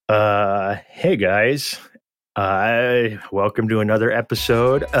Hey guys. Welcome to another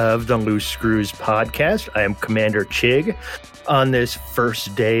episode of the Loose Screws podcast. I am Commander Chig on this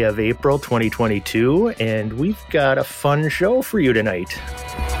first day of April 2022, and we've got a fun show for you tonight.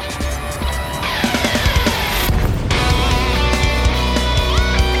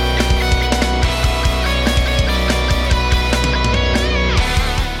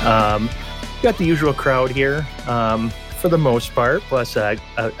 Got the usual crowd here. For the most part, plus a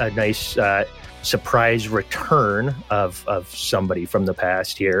nice surprise return of somebody from the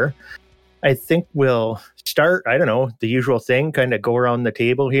past here. I think we'll start, the usual thing, kind of go around the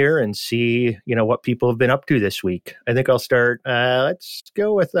table here and see, what people have been up to this week. I think I'll start, let's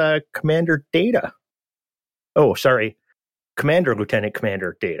go with Commander Data. Oh, sorry, Lieutenant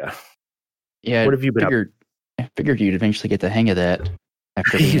Commander Data. Yeah, what have you been up to? I figured you'd eventually get the hang of that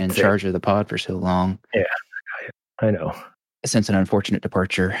after being in charge of the pod for so long. Yeah. I know. Since an unfortunate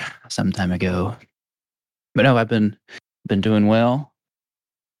departure some time ago. But no, I've been doing well.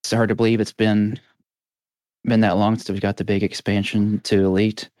 It's hard to believe it's been that long since we got the big expansion to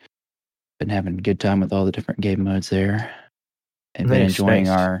Elite. Been having a good time with all the different game modes there. And been enjoying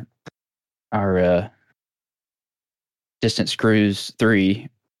our Distance Cruise 3,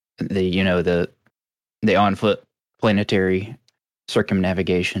 the on-foot planetary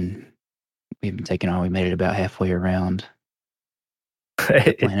circumnavigation. We haven't taken on. We made it about halfway around.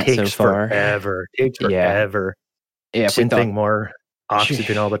 It takes forever. Yeah. Something more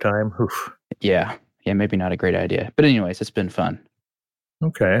oxygen all the time. Oof. Yeah, maybe not a great idea. But anyways, it's been fun.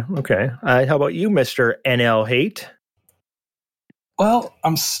 Okay. How about you, Mr. NL Hate? Well,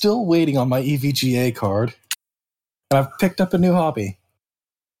 I'm still waiting on my EVGA card. And I've picked up a new hobby.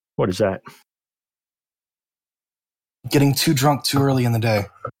 What is that? Getting too drunk too early in the day.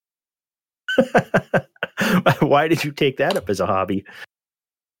 Why did you take that up as a hobby?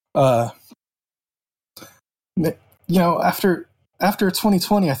 After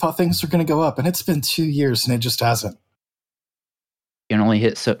 2020, I thought things were going to go up, and it's been 2 years, and it just hasn't. You can only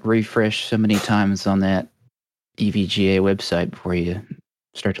hit refresh so many times on that EVGA website before you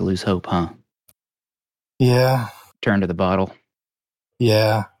start to lose hope, huh? Yeah. Turn to the bottle.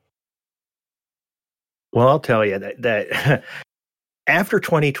 Yeah. Well, I'll tell you that after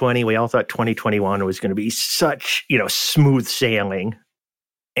 2020, we all thought 2021 was going to be such, smooth sailing.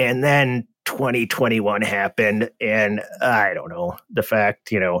 And then 2021 happened. And I don't know, the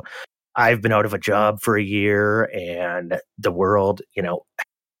fact, I've been out of a job for a year, and the world,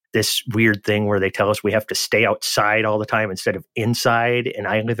 this weird thing where they tell us we have to stay outside all the time instead of inside. And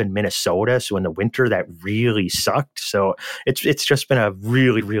I live in Minnesota, so in the winter that really sucked. So it's just been a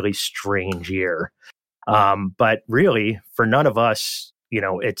really, really strange year. But really, for none of us,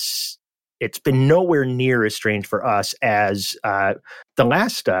 it's been nowhere near as strange for us as the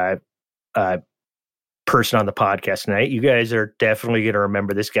last person on the podcast tonight. You guys are definitely going to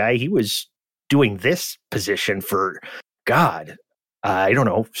remember this guy. He was doing this position for, God,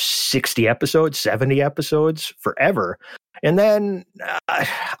 60 episodes, 70 episodes, forever. And then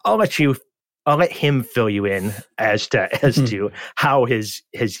I'll let him fill you in as to how his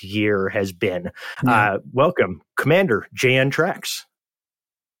year has been. Welcome, Commander JN Trax.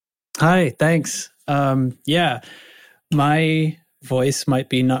 Hi, thanks. My voice might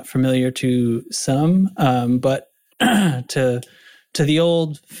be not familiar to some, but to the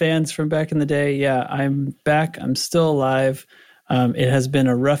old fans from back in the day, I'm back. I'm still alive. It has been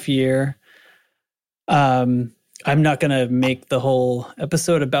a rough year. I'm not going to make the whole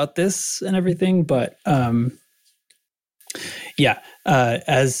episode about this and everything, but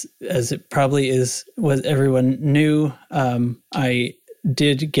as it probably is what everyone knew, I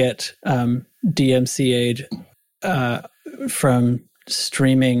did get DMCA'd from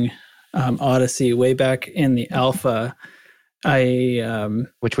streaming Odyssey way back in the alpha.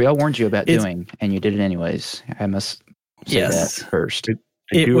 Which we all warned you about doing, and you did it anyways. I must say that first.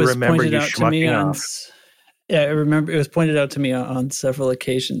 I was pointed out to me I remember it was pointed out to me on several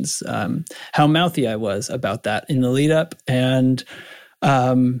occasions how mouthy I was about that in the lead up, and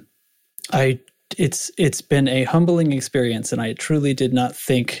it's been a humbling experience, and I truly did not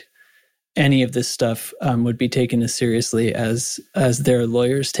think any of this stuff would be taken as seriously as their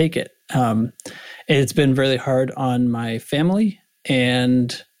lawyers take it. It's been really hard on my family,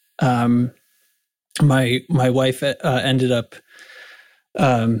 and my wife ended up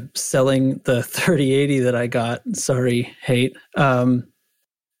selling the 3080 that I got, sorry, hate, to,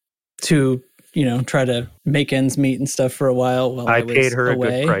 try to make ends meet and stuff for a while while I was paid her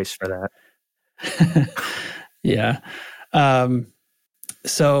away. A good price for that. Yeah.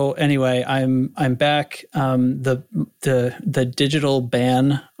 So anyway, I'm back. The digital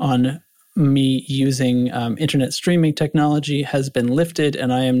ban on me using internet streaming technology has been lifted,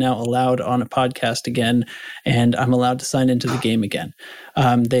 and I am now allowed on a podcast again, and I'm allowed to sign into the game again.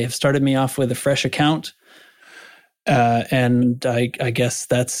 They have started me off with a fresh account, and I guess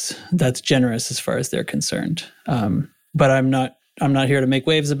that's generous as far as they're concerned. But I'm not here to make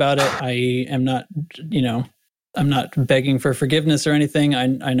waves about it. I am not, I'm not begging for forgiveness or anything.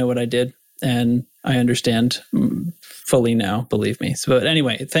 I know what I did, and I understand fully now, believe me. So, but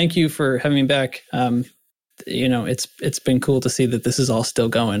anyway, thank you for having me back. It's been cool to see that this is all still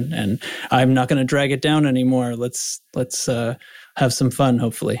going, and I'm not going to drag it down anymore. Let's have some fun,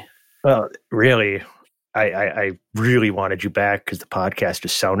 hopefully. Well, really, I really wanted you back because the podcast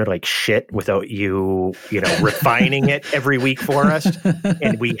just sounded like shit without you, refining it every week for us.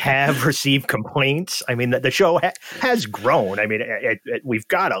 And we have received complaints. I mean, the show has grown. I mean, we've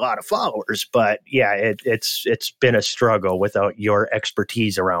got a lot of followers, but yeah, it's been a struggle without your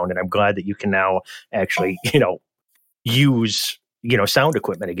expertise around. And I'm glad that you can now actually, use, sound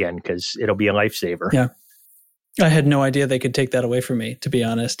equipment again, because it'll be a lifesaver. Yeah. I had no idea they could take that away from me, to be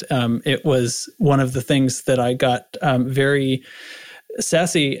honest. It was one of the things that I got very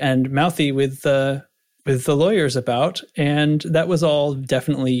sassy and mouthy with the lawyers about, and that was all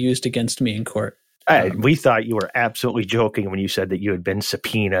definitely used against me in court. We thought you were absolutely joking when you said that you had been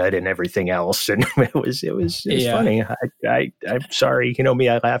subpoenaed and everything else, and it was funny. I'm sorry, me,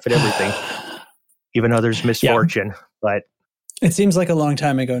 I laugh at everything, even others' misfortune, but. It seems like a long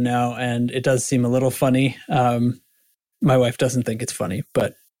time ago now, and it does seem a little funny. My wife doesn't think it's funny,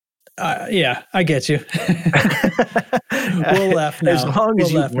 but I get you. We'll laugh now. As long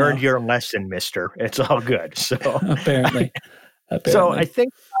as you've learned your lesson, mister, it's all good. So apparently. So I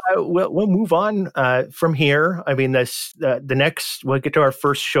think we'll move on from here. I mean, the next, we'll get to our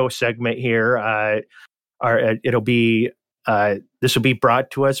first show segment here. It'll be... this will be brought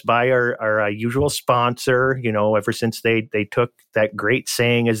to us by our usual sponsor, ever since they took that great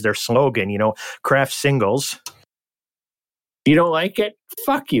saying as their slogan, craft singles. You don't like it?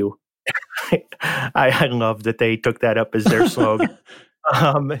 Fuck you. I love that they took that up as their slogan.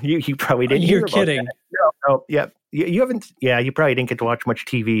 You probably didn't hear about kidding. That. No, yeah. You haven't, you probably didn't get to watch much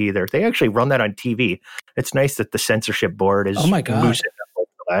TV either. They actually run that on TV. It's nice that the censorship board is loosened up over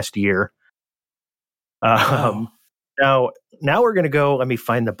the last year. Wow. Now we're going to go. Let me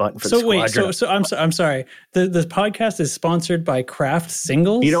find the button for the Squadron. Wait, so I'm sorry. The podcast is sponsored by Craft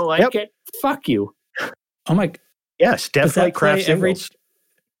Singles. You don't like it? Fuck you. Oh my. Yes, definitely Craft Singles.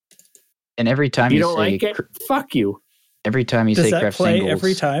 And every time you don't like it, fuck you. Every time you say Craft Singles,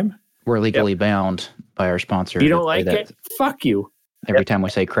 every time we're legally bound by our sponsor. You don't like it? Fuck you. Every time we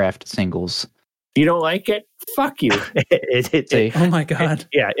say Craft Singles. You don't like it? Fuck you. Oh my God.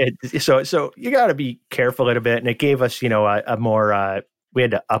 So you got to be careful a little bit. And it gave us, a more, we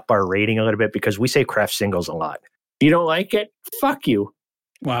had to up our rating a little bit because we say Craft Singles a lot. You don't like it? Fuck you.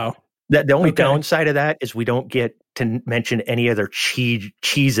 Wow. The only downside of that is we don't get to mention any other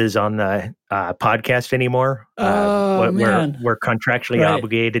cheeses on the podcast anymore. Man. We're contractually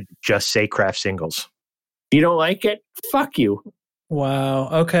obligated to just say Craft Singles. You don't like it? Fuck you. Wow.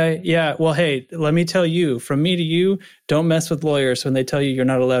 Okay. Yeah. Well, hey, let me tell you, from me to you, don't mess with lawyers when they tell you you're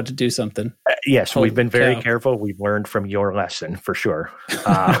not allowed to do something. Yes, we've been very careful. We've learned from your lesson for sure.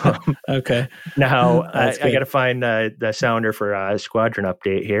 Okay. Now, I got to find the sounder for Squadron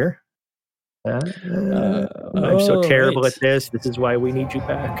Update here. I'm so terrible at this. This is why we need you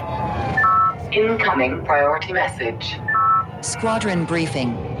back. Incoming priority message. Squadron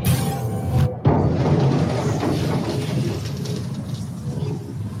briefing.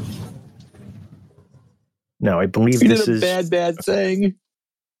 No, I believe this is a bad thing.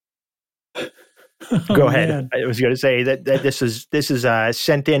 Go ahead. Man. I was going to say that this is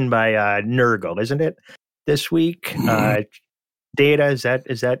sent in by Nurgle, isn't it? This week, Data, is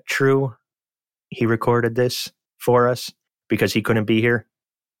that true? He recorded this for us because he couldn't be here.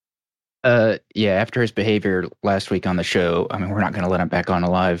 Yeah. After his behavior last week on the show, I mean, we're not going to let him back on a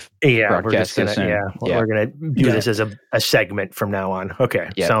live broadcast. We're going to do this as a segment from now on. Okay.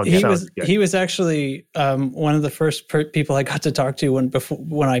 Yeah. Sounds good. He was actually one of the first people I got to talk to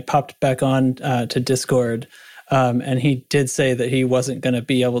when I popped back on to Discord. And he did say that he wasn't going to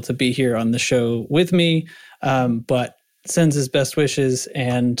be able to be here on the show with me, but sends his best wishes.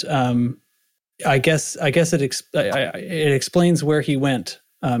 And I guess it explains where he went.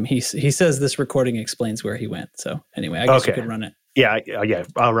 He says this recording explains where he went. So anyway, I guess you could run it. Yeah,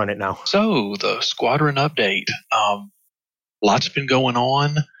 I'll run it now. So the Squadron Update. Lots been going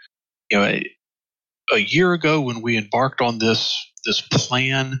on. A year ago when we embarked on this this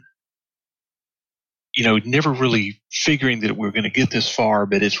plan, never really figuring that we're going to get this far,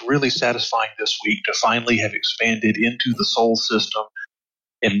 but it's really satisfying this week to finally have expanded into the Sol system.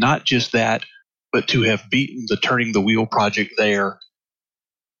 And not just that, but to have beaten the Turning the Wheel project there.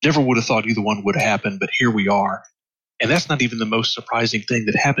 Never would have thought either one would happen, but here we are. And that's not even the most surprising thing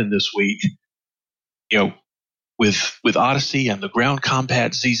that happened this week. With Odyssey and the ground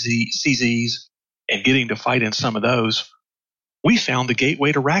combat CZs and getting to fight in some of those, we found the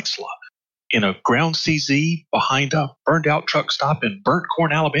gateway to Raxla in a ground CZ behind a burned out truck stop in Burnt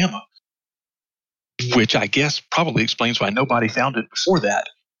Corn, Alabama, which I guess probably explains why nobody found it before that.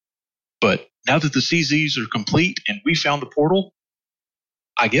 But now that the CZs are complete and we found the portal,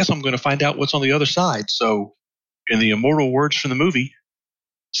 I guess I'm going to find out what's on the other side. So, in the immortal words from the movie,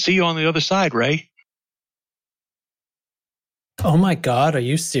 see you on the other side, Ray. Oh my God, are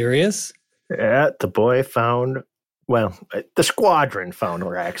you serious? Yeah, the boy found, well, the squadron found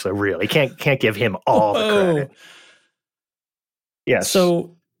Raxla, really. Can't give him all the credit. Yes.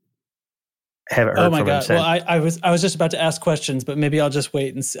 So, haven't heard oh my from God. him Well, I was just about to ask questions, but maybe I'll just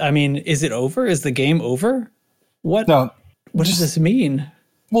wait and see. I mean, is it over? Is the game over? What does this mean?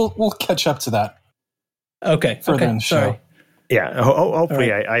 We'll catch up to that. Okay. Further in the show. Sorry. Yeah,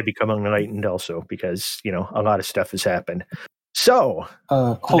 hopefully right. I become enlightened also because, a lot of stuff has happened. So,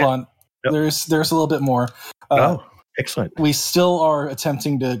 hold on. Yep. There's a little bit more. Excellent. We still are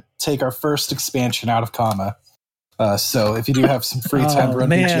attempting to take our first expansion out of Kama. So if you do have some free time to run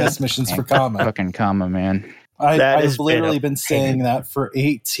BGS missions for Kama. Fucking Kama, man. I've literally been saying that for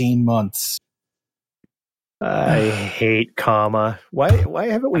 18 months. I hate Kama. Why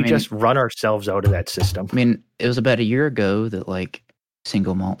haven't we just run ourselves out of that system? I mean, it was about a year ago that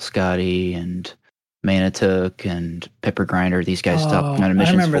Single Malt Scotty and Manitook and Pepper Grinder, these guys stopped running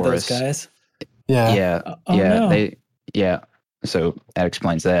missions for us. I remember those guys. Yeah. No. So that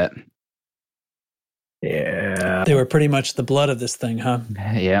explains that. Yeah. They were pretty much the blood of this thing, huh?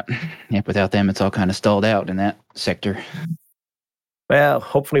 Yeah. Without them, it's all kind of stalled out in that sector. Well,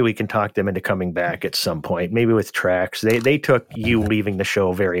 hopefully we can talk them into coming back at some point, maybe with tracks. They took you leaving the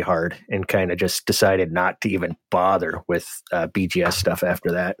show very hard and kind of just decided not to even bother with BGS stuff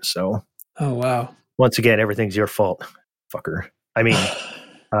after that. So, oh, wow. Once again, everything's your fault, fucker. I mean,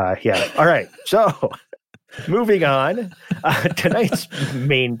 yeah. All right. So, moving on, tonight's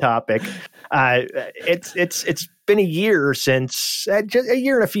main topic. It's been a year since, just a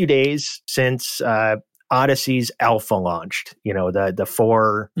year and a few days since Odyssey's alpha launched. The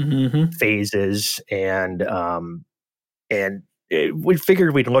 4 phases, and we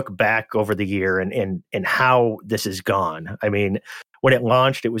figured we'd look back over the year and how this has gone. I mean, when it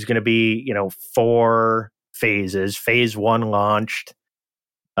launched, it was going to be 4 phases. Phase 1 launched.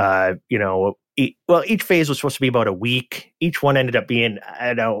 Each phase was supposed to be about a week. Each one ended up being,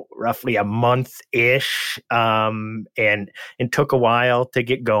 roughly a month-ish, and took a while to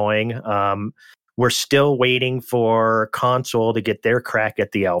get going. We're still waiting for console to get their crack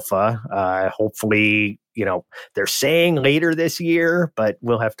at the alpha. Hopefully, they're saying later this year, but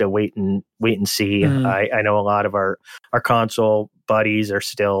we'll have to wait and see. I know a lot of our console buddies are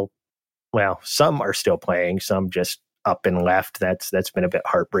still, some are still playing, some just up and left. That's been a bit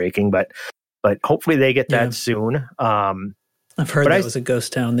heartbreaking, but hopefully they get that soon. I've heard that was a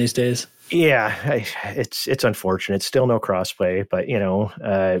ghost town these days. Yeah, it's unfortunate. It's still no crossplay, but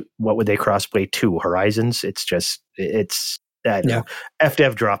what would they crossplay to? Horizons? FDev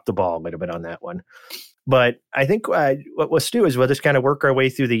dropped the ball a little bit on that one. But I think what we'll do is we'll just kind of work our way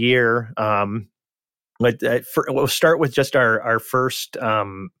through the year. We'll start with just our first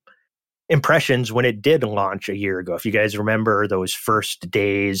impressions when it did launch a year ago. If you guys remember those first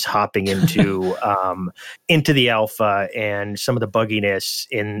days hopping into the alpha and some of the bugginess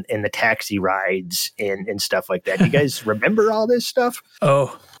in the taxi rides and stuff like that. You guys remember all this stuff?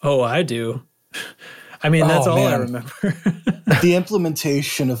 Oh, I do. I mean, that's all I remember. The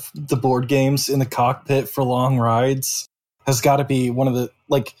implementation of the board games in the cockpit for long rides has got to be one of the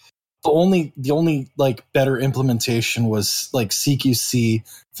the only better implementation was CQC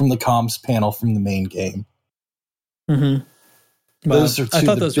from the comms panel from the main game. Mm-hmm. Those are two I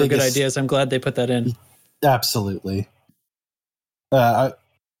thought those were good biggest ideas. I'm glad they put that in. Absolutely.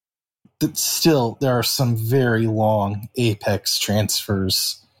 Still, there are some very long Apex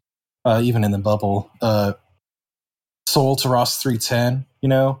transfers, even in the bubble. Sol to Ross 310,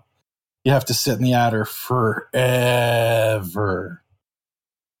 you have to sit in the adder forever.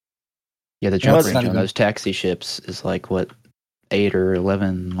 Yeah, the jump range on those taxi ships is 8 or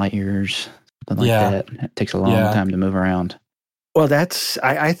 11 light years, something like that. It takes a long time to move around. Well,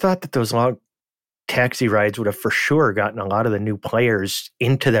 I thought that those long taxi rides would have for sure gotten a lot of the new players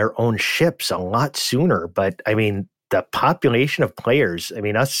into their own ships a lot sooner. But I mean, the population of players, I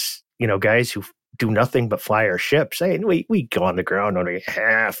mean, us, guys who do nothing but fly our ships, we go on the ground when we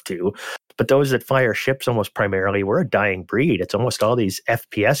have to. But those that fly our ships almost primarily, we're a dying breed. It's almost all these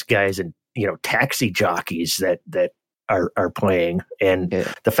FPS guys and, taxi jockeys that are playing. And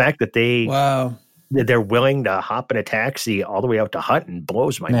the fact that they're willing to hop in a taxi all the way out to Hutton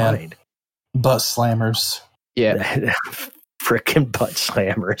blows my mind. Butt slammers. Yeah. Frickin' butt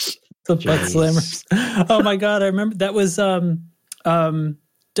slammers. The butt slammers. Oh my God. I remember that was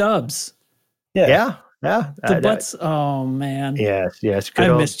Dubs. Yeah. The butts. Oh man. Yes. I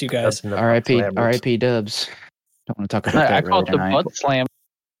missed you guys. R.I.P. Dubs. Don't want to talk about that. I call it the butt slam.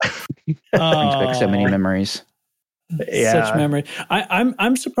 Brings back so many memories. Yeah. Such memory.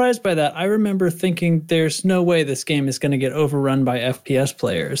 I'm surprised by that. I remember thinking there's no way this game is going to get overrun by FPS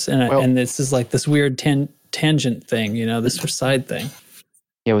players, and this is like this weird tangent thing, this side thing.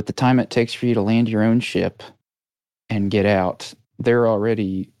 Yeah, with the time it takes for you to land your own ship and get out, they're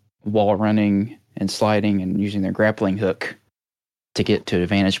already wall running and sliding and using their grappling hook to get to a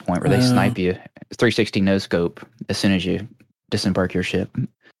vantage point where they snipe you. 360 no scope as soon as you disembark your ship.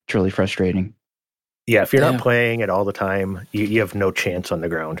 It's really frustrating. Yeah, if you're not playing it all the time, you have no chance on the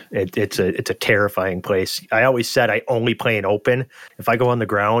ground. It's a terrifying place. I always said I only play in open. If I go on the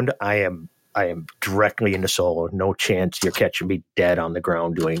ground, I am directly into solo. No chance you're catching me dead on the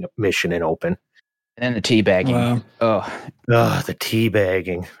ground doing a mission in open. And then the teabagging. Wow. The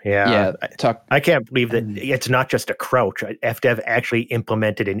teabagging. Yeah. I can't believe that it's not just a crouch. FDev actually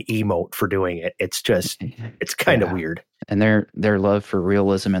implemented an emote for doing it. It's kind of weird. And their love for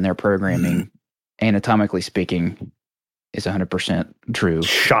realism in their programming, anatomically speaking, is 100% true.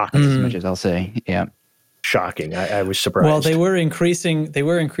 Shocking. As much as I'll say. Yeah. Shocking. I was surprised. Well, they were increasing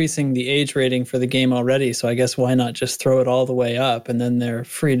the age rating for the game already, so I guess why not just throw it all the way up, and then they're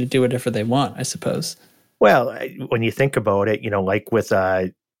free to do whatever they want, I suppose. Well, when you think about it, like with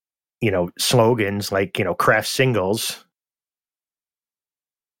slogans like, craft singles.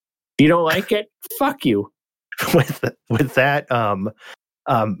 You don't like it? Fuck you. With that,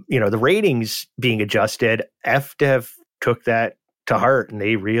 the ratings being adjusted, FDev took that to heart, and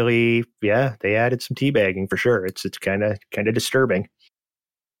they really, they added some teabagging for sure. It's kind of disturbing.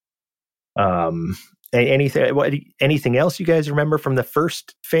 Anything else you guys remember from the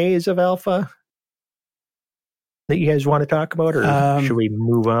first phase of Alpha that you guys want to talk about, or should we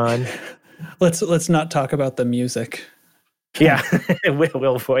move on? Let's not talk about the music. Yeah,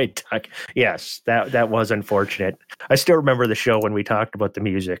 we'll avoid talk. Yes, that was unfortunate. I still remember the show when we talked about the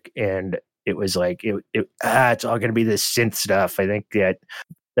music, and it was like it's all going to be this synth stuff. I think that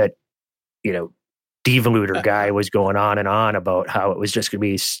Devoluter guy was going on and on about how it was just going to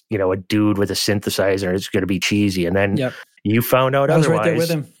be a dude with a synthesizer. It's going to be cheesy, and then you found out otherwise. I was right there with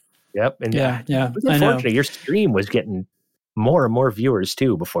him. Yep, and yeah. Unfortunately, your stream was getting more and more viewers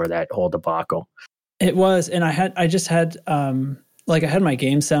too before that whole debacle. It was, and I had my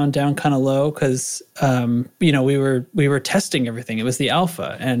game sound down kind of low because we were testing everything. It was the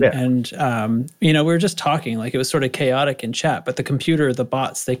alpha, and we were just talking, like it was sort of chaotic in chat, but the computer, the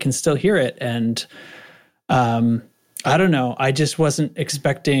bots, they can still hear it, and I don't know. I just wasn't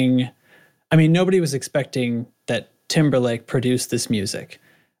expecting. I mean, nobody was expecting that Timberlake produced this music.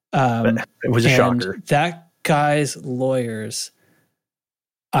 It was a shocker. That guy's lawyers,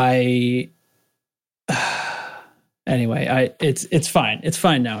 Anyway, it's fine. It's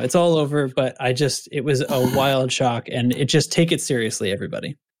fine now. It's all over. But it was a wild shock, and just take it seriously,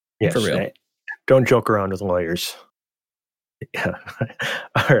 everybody. Yes, for real. Don't joke around with lawyers. Yeah.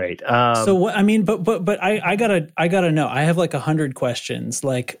 All right. So what? I mean, but I gotta know. I have like 100 questions.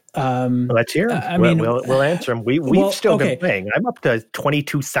 Like, let's hear them. We'll answer them. We've still been playing. I'm up to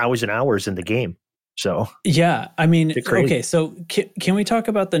 22,000 hours in the game. So yeah, I mean, okay. So can we talk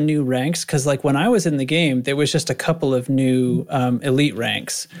about the new ranks? Because like when I was in the game, there was just a couple of new elite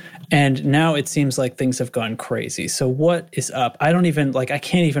ranks, and now it seems like things have gone crazy. So what is up? I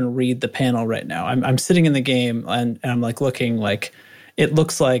can't even read the panel right now. I'm sitting in the game and I'm like looking, like it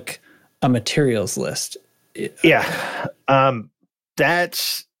looks like a materials list. Yeah,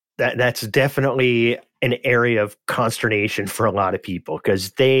 that's definitely an area of consternation for a lot of people because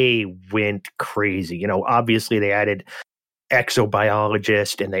they went crazy. Obviously they added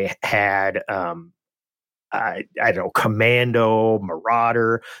exobiologist and they had, I don't know, commando,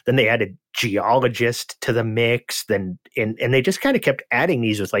 marauder. Then they added geologist to the mix. And they just kind of kept adding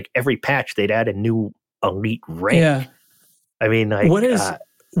these with like every patch. They'd add a new elite rank. Yeah. I mean, like,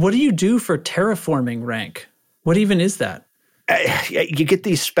 what do you do for terraforming rank? What even is that? You get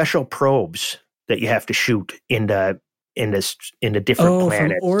these special probes that you have to shoot into different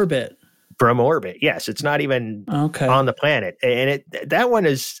planets. From orbit. From orbit, yes. It's not even on the planet. And that one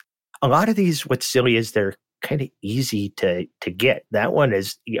is, a lot of these, what's silly is they're kind of easy to get. That one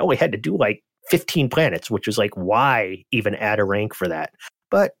is, you only had to do like 15 planets, which is like, why even add a rank for that?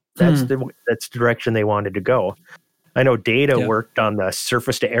 But that's the direction they wanted to go. I know Data worked on the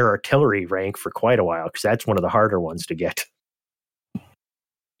surface to air artillery rank for quite a while, because that's one of the harder ones to get.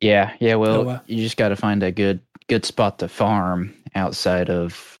 Yeah. Well, you just got to find a good spot to farm outside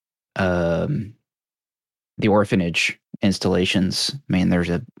of the orphanage installations. I mean, there's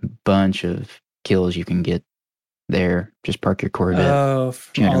a bunch of kills you can get there. Just park your Corvette. Oh,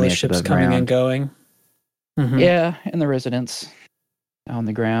 all the ships coming ground. and going. Mm-hmm. Yeah, and the residents on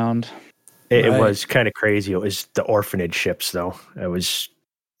the ground. It was kind of crazy. It was the orphanage ships, though. It was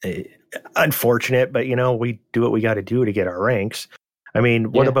unfortunate, but we do what we got to do to get our ranks. I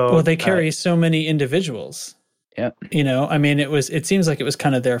mean, what about? Well, they carry so many individuals. Yeah. I mean, it seems like it was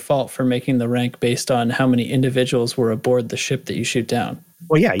kind of their fault for making the rank based on how many individuals were aboard the ship that you shoot down.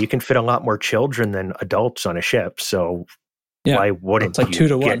 Well, yeah, you can fit a lot more children than adults on a ship, so why wouldn't it's like 2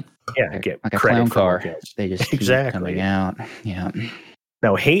 to 1? Get like a credit clown for car. Kills. They just exactly keep coming out. Yeah.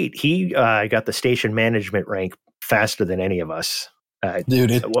 Now, Hate, he got the station management rank faster than any of us.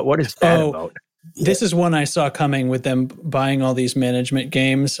 Dude, what is that about? This is one I saw coming with them buying all these management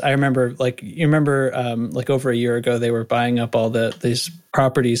games. I remember, like over a year ago, they were buying up all these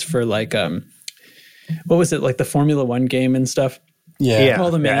properties for like, what was it, like the Formula One game and stuff? Yeah. All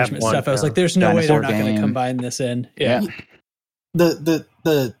the management stuff. I was like, there's no way they're not going to combine this in. Yeah.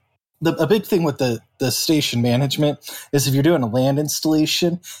 A big thing with the station management is if you're doing a land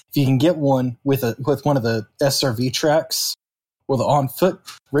installation, if you can get one with one of the SRV tracks or the on-foot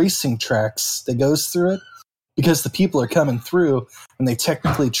racing tracks that goes through it, because the people are coming through and they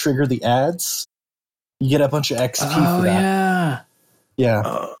technically trigger the ads, you get a bunch of XP for that.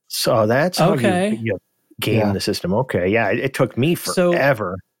 Yeah. So that's how you game the system. Okay, yeah, it took me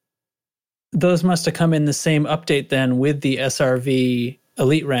forever. So those must have come in the same update then with the SRV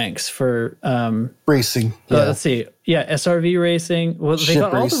elite ranks for racing. Let's see. Yeah, SRV racing. Well, they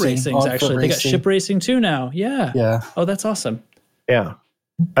got all the racings actually. They got ship racing too now. Yeah. Yeah. Oh, that's awesome. Yeah.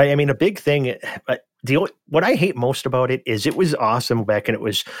 I mean, a big thing, what I hate most about it is it was awesome back and it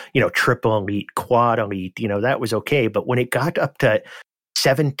was, triple elite, quad elite, that was okay. But when it got up to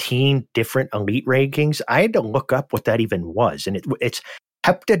 17 different elite rankings, I had to look up what that even was. And it's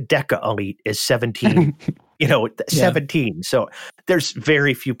heptadeca elite is 17, 17. So there's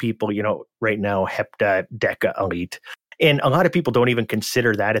very few people, right now, heptadeca elite. And a lot of people don't even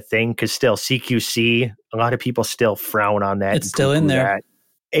consider that a thing because still CQC, a lot of people still frown on that. It's still in there.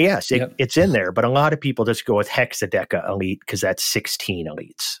 Yes, it's in there. But a lot of people just go with hexadeca elite because that's 16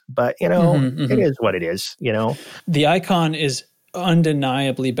 elites. But, it is what it is, The icon is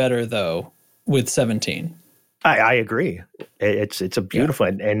undeniably better, though, with 17. I agree. It's a beautiful,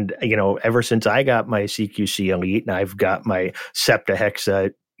 and ever since I got my CQC elite and I've got my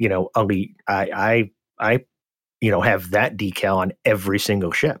septahexa, elite, I have that decal on every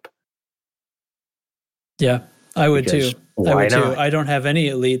single ship. Yeah, I would too. Why not? I don't have any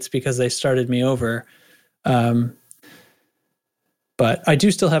elites because they started me over. But I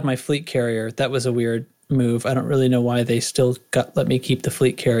do still have my fleet carrier. That was a weird move. I don't really know why they still let me keep the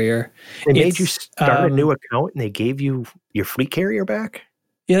fleet carrier. They made you start a new account and they gave you your fleet carrier back?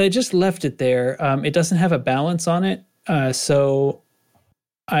 Yeah, they just left it there. It doesn't have a balance on it. So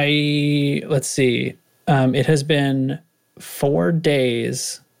let's see. It has been 4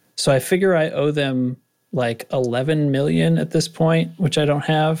 days. So I figure I owe them like 11 million at this point, which I don't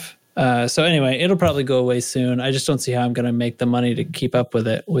have. So anyway, it'll probably go away soon. I just don't see how I'm going to make the money to keep up with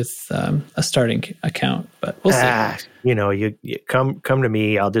it with a starting account, but we'll see. You come to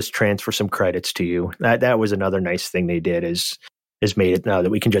me. I'll just transfer some credits to you. That was another nice thing they did is made it now that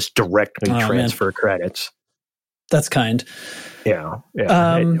we can just directly transfer credits. That's kind. Yeah.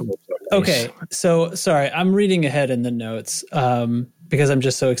 Okay. So sorry, I'm reading ahead in the notes because I'm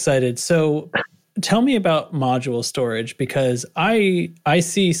just so excited. So tell me about module storage, because I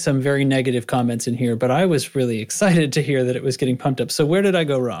see some very negative comments in here, but I was really excited to hear that it was getting pumped up. So where did I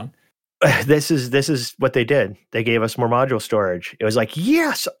go wrong? This is what they did. They gave us more module storage. It was like,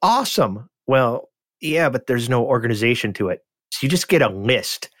 yes, awesome. Well, yeah, but there's no organization to it. So you just get a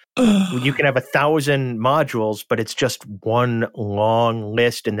list. You can have 1,000 modules, but it's just one long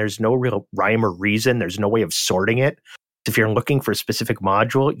list and there's no real rhyme or reason. There's no way of sorting it. If you're looking for a specific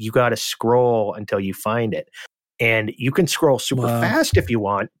module, you got to scroll until you find it. And you can scroll super fast if you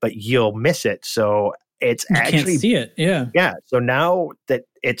want, but you'll miss it. So it's You actually can't see it. Yeah. Yeah. So now that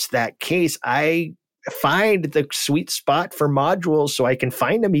it's that case, I find the sweet spot for modules so I can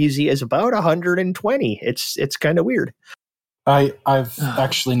find them easy is about 120. It's kind of weird. I've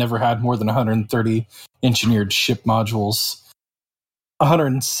actually never had more than 130 engineered ship modules.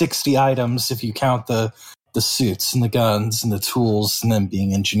 160 items if you count the suits and the guns and the tools and them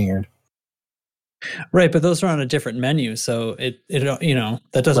being engineered. Right, but those are on a different menu, so it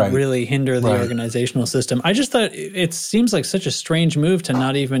that doesn't really hinder the organizational system. I just thought it seems like such a strange move to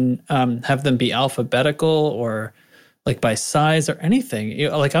not even have them be alphabetical or like by size or anything.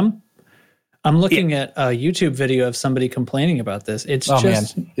 Like I'm looking at a YouTube video of somebody complaining about this. It's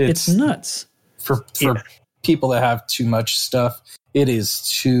it's nuts. For people that have too much stuff, it is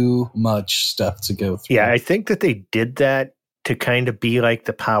too much stuff to go through. Yeah, I think that they did that to kind of be like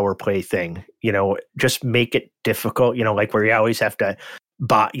the power play thing, just make it difficult, like where you always have to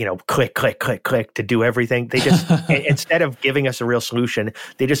click to do everything. They just, instead of giving us a real solution,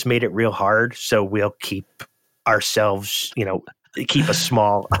 they just made it real hard. So we'll keep ourselves, keep a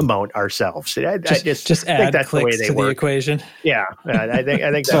small amount ourselves. I just add that's clicks the way they to work. The equation. Yeah, I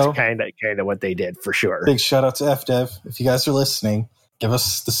think that's kind of what they did for sure. Big shout out to FDev. If you guys are listening, give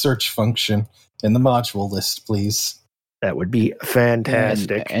us the search function in the module list, please. That would be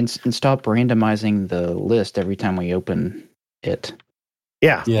fantastic. And stop randomizing the list every time we open it.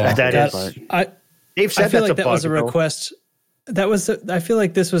 Yeah. That is. They've said I feel that's like that was a bug, request. I feel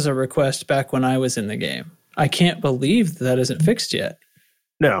like this was a request back when I was in the game. I can't believe that isn't fixed yet.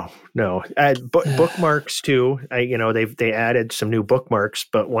 No. Bookmarks too. They added some new bookmarks,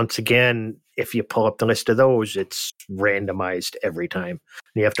 but once again, if you pull up the list of those, it's randomized every time.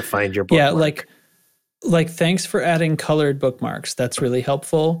 You have to find your bookmark. Yeah, like thanks for adding colored bookmarks. That's really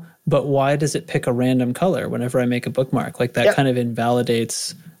helpful. But why does it pick a random color whenever I make a bookmark? Like that kind of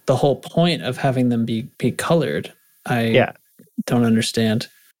invalidates the whole point of having them be colored. I don't understand.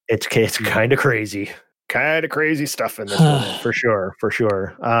 It's kind of crazy. Kind of crazy stuff in this one, for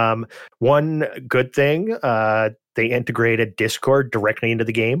sure. One good thing, they integrated Discord directly into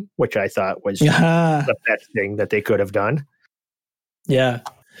the game, which I thought was the best thing that they could have done. Yeah.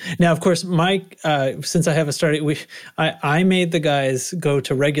 Now, of course, Mike, since I have a starting, I made the guys go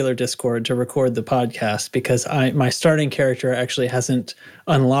to regular Discord to record the podcast because my starting character actually hasn't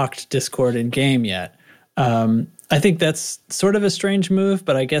unlocked Discord in game yet. I think that's sort of a strange move,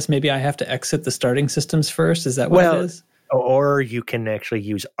 but I guess maybe I have to exit the starting systems first. Is that what it is? Or you can actually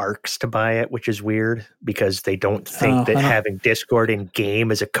use ARCs to buy it, which is weird because they don't think that having Discord in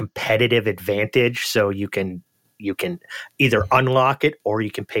game is a competitive advantage. So you can either unlock it or you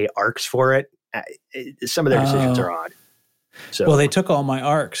can pay ARCs for it. Some of their decisions are odd. So, well, they took all my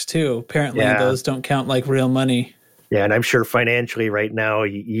ARCs too. Apparently those don't count like real money. Yeah, and I'm sure financially right now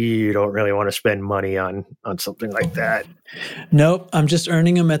you don't really want to spend money on something like that. Nope, I'm just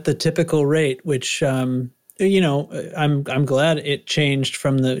earning them at the typical rate, which I'm glad it changed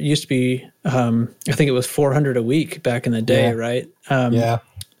from the used to be I think it was $400 a week back in the day, right?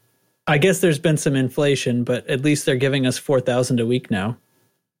 I guess there's been some inflation, but at least they're giving us $4,000 a week now.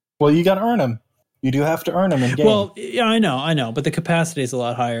 Well, you got to earn them. You do have to earn them in game. Well, yeah, I know, but the capacity is a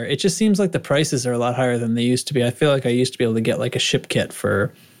lot higher. It just seems like the prices are a lot higher than they used to be. I feel like I used to be able to get like a ship kit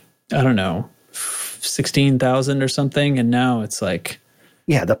for, I don't know, 16,000 or something, and now it's like,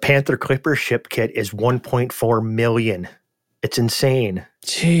 yeah, the Panther Clipper ship kit is 1.4 million. It's insane.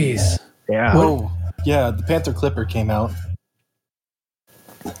 Jeez. Yeah. Whoa. Yeah, the Panther Clipper came out.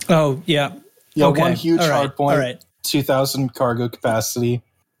 Oh, yeah. Yeah, okay. One huge hard point. All right. 2,000 cargo capacity.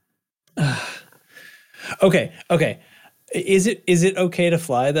 Okay. Is it okay to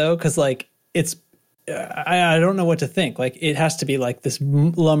fly though? Because like it's, I don't know what to think. Like it has to be like this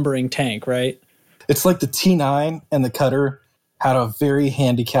lumbering tank, right? It's like the T9 and the Cutter had a very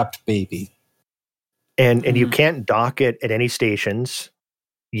handicapped baby. And you can't dock it at any stations.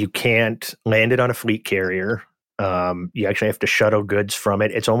 You can't land it on a fleet carrier. You actually have to shuttle goods from it.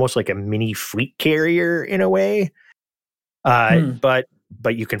 It's almost like a mini fleet carrier in a way. But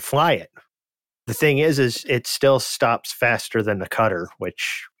you can fly it. The thing is it still stops faster than the Cutter,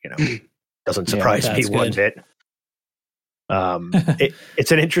 which, doesn't surprise me one bit.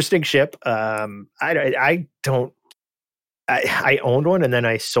 It's an interesting ship. I owned one and then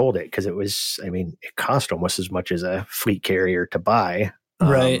I sold it because it cost almost as much as a fleet carrier to buy.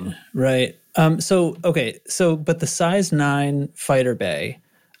 Right. But the size 9 fighter bay,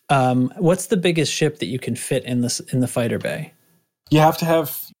 what's the biggest ship that you can fit in the fighter bay? You have to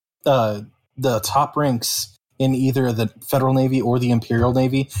have the top ranks in either the Federal Navy or the Imperial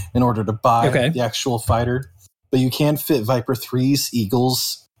Navy in order to buy the actual fighter. But you can fit Viper 3s,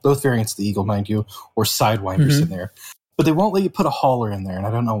 Eagles, both variants of the Eagle, mind you, or Sidewinders in there. But they won't let you put a hauler in there, and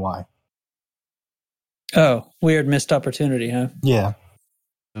I don't know why. Oh, weird missed opportunity, huh? Yeah.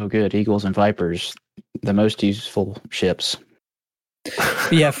 Oh, good. Eagles and Vipers, the most useful ships.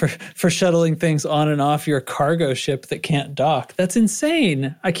 Yeah, for shuttling things on and off your cargo ship that can't dock. That's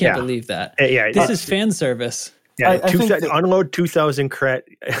insane. I can't believe that. This is fan service. Yeah, unload 2,000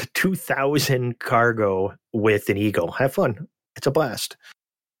 cargo with an Eagle. Have fun. It's a blast.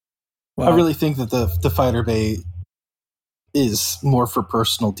 Wow. I really think that the fighter bay is more for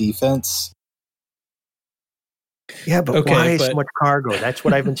personal defense. Yeah, but why so much cargo? That's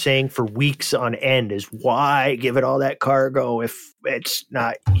what I've been saying for weeks on end, is why give it all that cargo if it's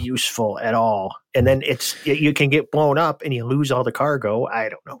not useful at all? And then you can get blown up and you lose all the cargo. I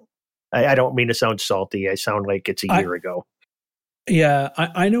don't know. I don't mean to sound salty. I sound like it's a year ago. Yeah,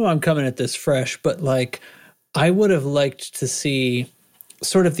 I know I'm coming at this fresh, but like I would have liked to see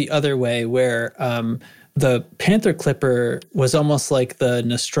sort of the other way where the Panther Clipper was almost like the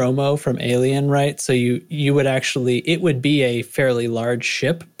Nostromo from Alien, right? So you would actually, it would be a fairly large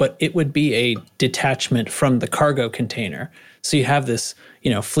ship, but it would be a detachment from the cargo container. So you have this,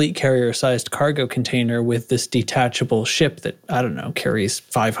 fleet carrier sized cargo container with this detachable ship that, I don't know, carries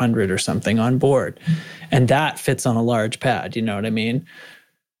 500 or something on board. And that fits on a large pad, you know what I mean?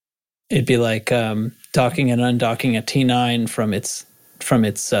 It'd be like docking and undocking a T9 from its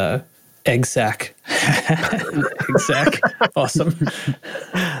egg sack. Egg sack. Awesome.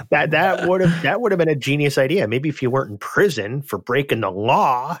 That would have been a genius idea. Maybe if you weren't in prison for breaking the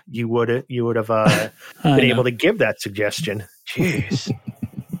law, you would have been able to give that suggestion. Jeez.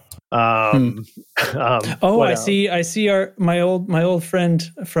 I see my old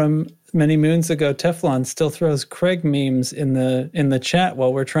friend from many moons ago, Teflon, still throws Craig memes in the chat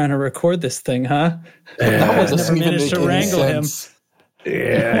while we're trying to record this thing, huh? Yeah, never managed to wrangle him.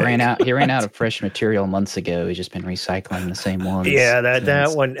 Yeah. He ran out of fresh material months ago. He's just been recycling the same ones. Yeah,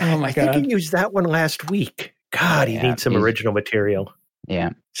 that one. Oh my God. I think he used that one last week. God, he needs some original material.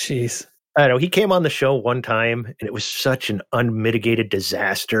 Yeah. Jeez. I know. He came on the show one time, and it was such an unmitigated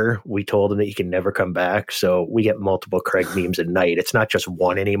disaster. We told him that he can never come back. So we get multiple Craig memes a night. It's not just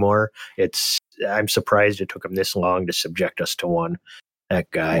one anymore. I'm surprised it took him this long to subject us to one. That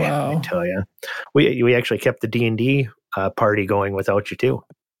guy, wow. I tell you. We actually kept the D&D party going without you too.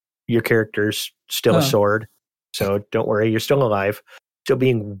 Your character's still a sword, so don't worry, you're still alive, still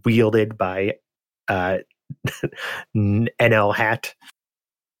being wielded by NL Hat.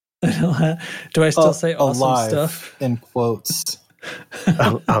 Do I still say awesome stuff in quotes?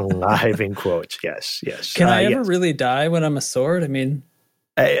 Alive in quotes. Yes. Can I ever really die when I'm a sword? I mean,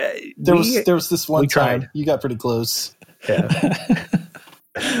 there was this one time you got pretty close. Yeah.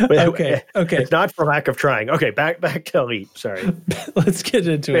 Okay. It's not for lack of trying. Okay, back to Elite. Sorry. Let's get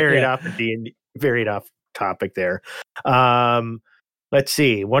into it. Varied off topic there. Let's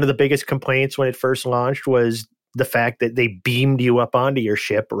see. One of the biggest complaints when it first launched was the fact that they beamed you up onto your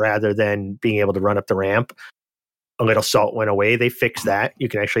ship rather than being able to run up the ramp. A little salt went away. They fixed that. You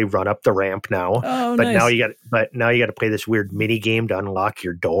can actually run up the ramp now. Oh, but nice. now you got to play this weird mini game to unlock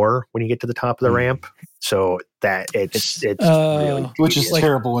your door when you get to the top of the ramp. So that it's really which is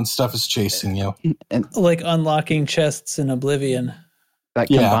terrible when stuff is chasing you. And like unlocking chests in Oblivion.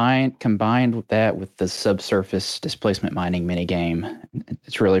 Combined with that with the subsurface displacement mining mini game,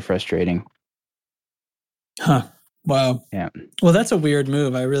 it's really frustrating. Huh. Wow. Yeah. Well, that's a weird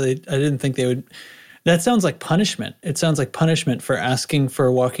move. I didn't think they would. That sounds like punishment. It sounds like punishment for asking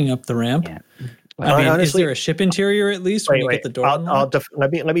for walking up the ramp. Yeah. Well, I mean, honestly, is there a ship interior at least when you get the door unlocked?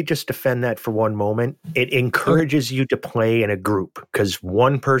 Let me just defend that for one moment. It encourages you to play in a group because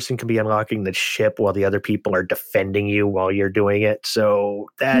one person can be unlocking the ship while the other people are defending you while you're doing it. So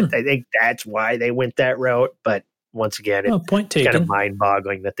I think that's why they went that route. But once again, it's kind of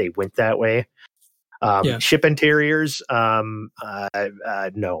mind-boggling that they went that way. Ship interiors,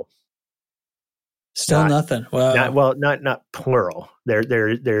 no. Still nothing. Wow. Not plural.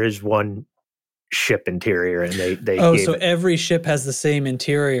 There is one ship interior, and they so every ship has the same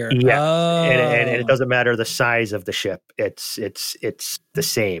interior. Yeah, and it doesn't matter the size of the ship. It's the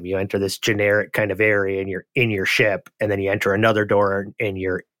same. You enter this generic kind of area, and you're in your ship, and then you enter another door, and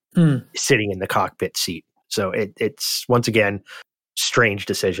you're sitting in the cockpit seat. So it's once again strange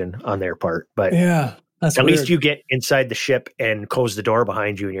decision on their part, but yeah, that's at weird. least you get inside the ship and close the door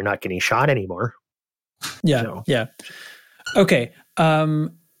behind you, and you're not getting shot anymore. Yeah. Okay.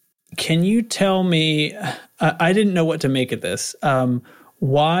 Can you tell me? I didn't know what to make of this.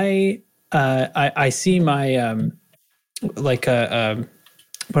 Why? I see my what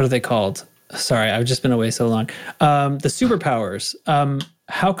are they called? Sorry, I've just been away so long. The superpowers.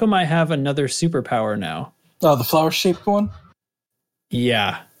 how come I have another superpower now? Oh, the flower-shaped one?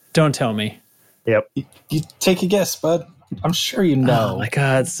 Yeah. Don't tell me. Yep. You take a guess, bud. I'm sure you know. Oh my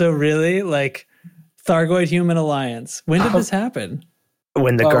God. So really? Like Thargoid Human Alliance. When did this happen?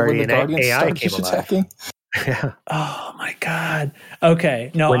 When the Guardian Guardians AI started came alive. attacking? Yeah. Oh my God.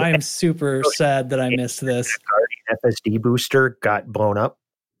 Okay. No, When- I'm super sad that I missed this. Guardian FSD booster got blown up.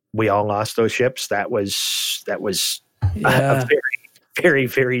 We all lost those ships. That was Yeah. a very, very,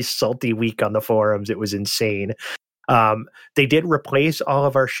 very salty week on the forums. It was insane. They did replace all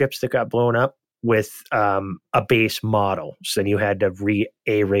of our ships that got blown up with a base model. So then you had to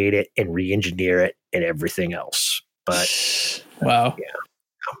re-A-rate it and re-engineer it and everything else. But wow.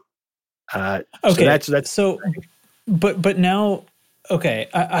 okay, Okay. so that's so, but now, okay,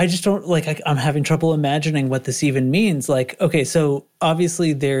 I just don't I'm having trouble imagining what this even means. Like, okay, so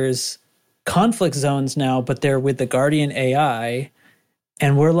obviously there's conflict zones now, but they're with the Guardian AI,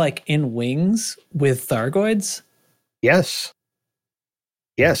 and we're like in wings with Thargoids. yes,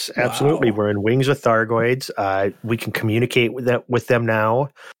 absolutely. Wow. We're in wings with Thargoids. We can communicate with them now.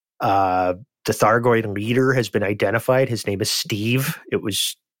 The Thargoid leader has been identified. His name is Steve. It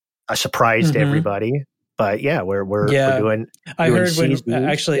was a surprise to everybody, but yeah, we're doing. I heard seas when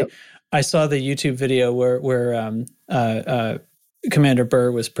actually, Yep. I saw the YouTube video where Commander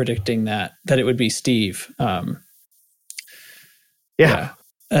Burr was predicting that it would be Steve. Yeah.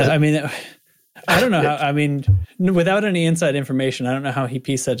 I mean, I don't know how. I mean, without any inside information, I don't know how he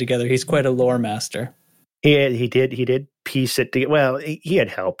pieced that together. He's quite a lore master. He did piece it together. Well, he had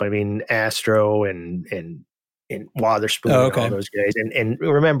help. I mean, Astro and Wotherspoon and all those guys. And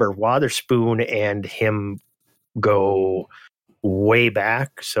remember, Wotherspoon and him go way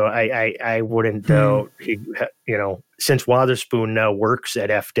back. So I wouldn't know. Since Wotherspoon now works at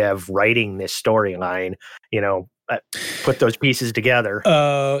FDev writing this storyline, put those pieces together.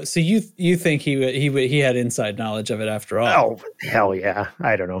 So you think he had inside knowledge of it after all? Oh hell yeah!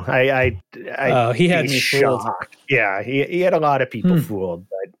 I don't know. He had me fooled. Yeah, he had a lot of people fooled,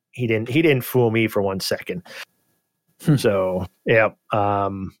 but he didn't fool me for 1 second. So yeah, I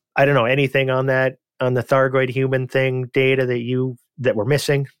don't know anything on the Thargoid human thing data that we're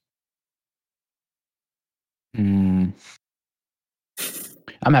missing. I'm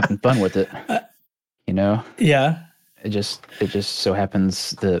having fun with it. Yeah. It just so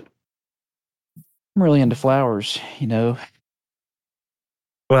happens that I'm really into flowers.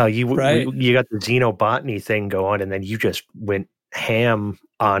 Well, you got the xenobotany thing going, and then you just went ham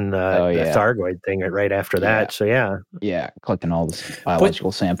on the Thargoid thing right after that. So yeah, collecting all the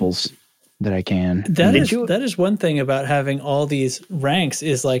biological samples that I can. That is one thing about having all these ranks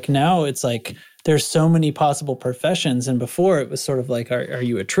is like now it's like there's so many possible professions, and before it was sort of like, are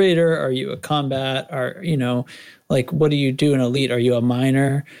you a trader? Are you a combat? What do you do in elite? Are you a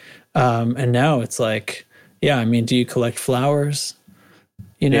miner? And now it's like, I mean, do you collect flowers?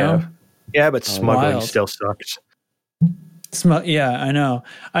 Yeah, but smuggling still sucks. I know.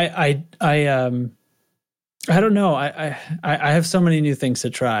 I don't know. I have so many new things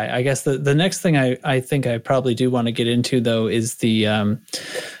to try. I guess the next thing I think I probably do want to get into though is the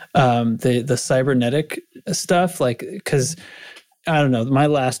cybernetic stuff, because I don't know, my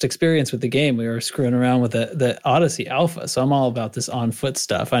last experience with the game, we were screwing around with the Odyssey Alpha, so I'm all about this on foot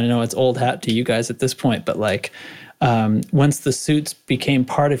stuff. I know it's old hat to you guys at this point, but once the suits became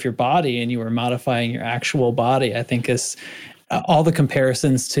part of your body and you were modifying your actual body, I think is all the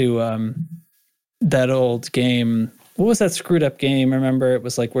comparisons to that old game. What was that screwed up game? Remember, it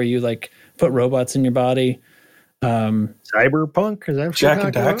was like where you put robots in your body. Cyberpunk? Is that Jak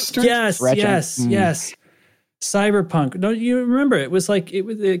and Daxter? Yes. Cyberpunk. Don't you remember? It was like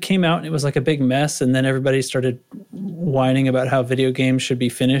it came out and it was like a big mess, and then everybody started whining about how video games should be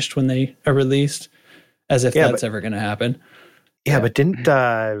finished when they are released, as if that's ever going to happen. Yeah, but didn't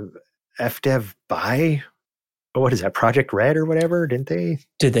FDev buy what is that, Project Red or whatever? Didn't they?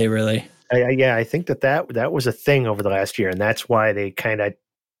 Did they really? I think that was a thing over the last year, and that's why they kind of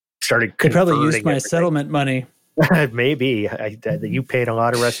started. They probably used my settlement money. Maybe you paid a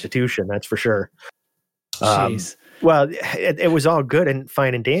lot of restitution. That's for sure. Jeez. Well, it was all good and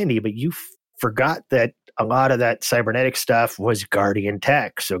fine and dandy, but you forgot that a lot of that cybernetic stuff was Guardian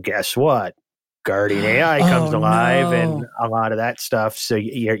tech. So guess what? Guardian AI comes alive and a lot of that stuff. So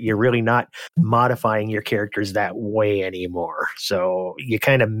you're really not modifying your characters that way anymore. So you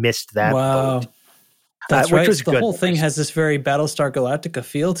kind of missed that. Wow. boat. That's which right. was So the whole thing has this very Battlestar Galactica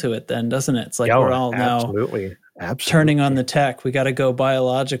feel to it then, doesn't it? It's like we're all now turning on the tech. We got to go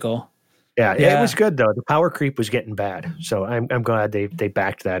biological. Yeah, it was good though. The power creep was getting bad. So I'm glad they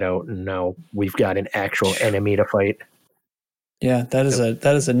backed that out, and now we've got an actual enemy to fight. Yeah, that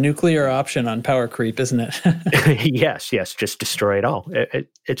is a nuclear option on Power Creep, isn't it? yes, just destroy it all.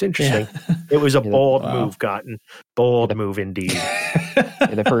 It's interesting. Yeah. It was a bold move, Cotton. Bold move indeed.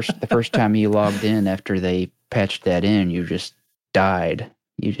 The first time you logged in after they patched that in, you just died.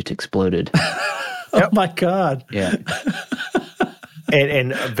 You just exploded. Oh my God. Yeah.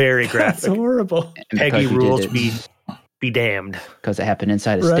 and very graphic. That's horrible. Peggy rules be damned. Because it happened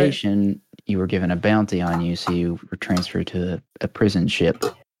inside a station, you were given a bounty on you, so you were transferred to a prison ship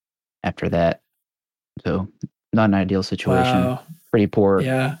after that. So not an ideal situation. Wow. Pretty poor.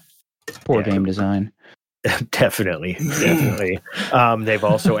 Yeah. Poor game design. Definitely. They've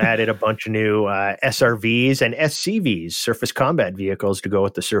also added a bunch of new SRVs and SCVs, surface combat vehicles, to go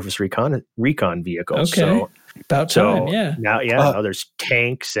with the surface recon vehicles. Okay. So, about time, yeah. Now there's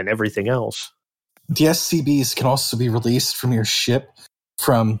tanks and everything else. The SCVs can also be released from your ship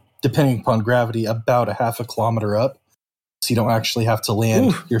from, depending upon gravity, about a half a kilometer up. So you don't actually have to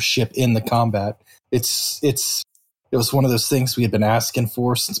land your ship in the combat. It was one of those things we had been asking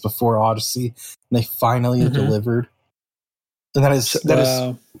for since before Odyssey, and they finally delivered. And that is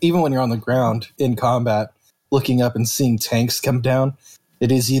even when you're on the ground in combat, looking up and seeing tanks come down,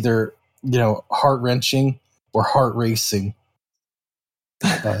 it is either, heart wrenching or heart racing.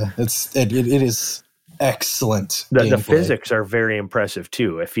 It is excellent. The physics are very impressive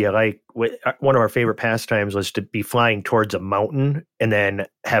too. If you like, one of our favorite pastimes was to be flying towards a mountain and then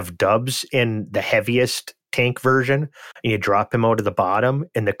have Dubs in the heaviest tank version, and you drop him out of the bottom,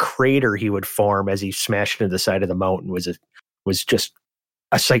 and the crater he would form as he smashed into the side of the mountain was just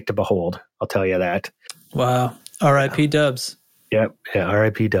a sight to behold. I'll tell you that. Wow. R.I.P. Dubs. Yep. Yeah.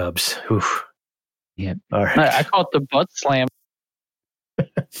 R.I.P. Dubs. Oof. Yep. All right. I call it the butt slam.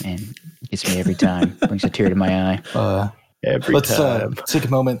 Man, gets me every time. Brings a tear to my eye. Let's take a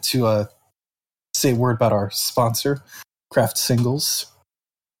moment to say a word about our sponsor, Craft Singles.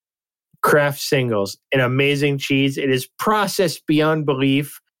 Craft Singles, an amazing cheese. It is processed beyond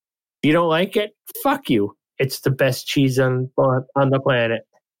belief. If you don't like it, fuck you. It's the best cheese on the planet.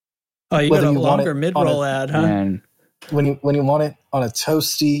 Oh, you got a longer mid-roll ad, huh? Man. When you want it on a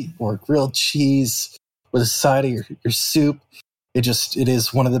toasty or grilled cheese with a side of your soup, it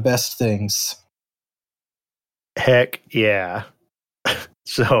is one of the best things. Heck yeah.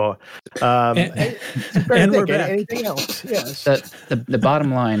 So, and we're back. Anything else? Yes. The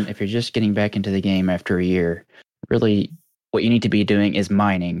bottom line, if you're just getting back into the game after a year, really what you need to be doing is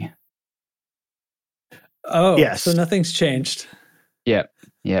mining. Oh, yes. So nothing's changed. Yep.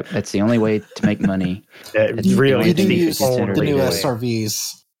 That's the only way to make money. You do use the new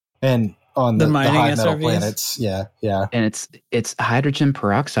SRVs and on the high metal SRVs? planets. Yeah. And it's hydrogen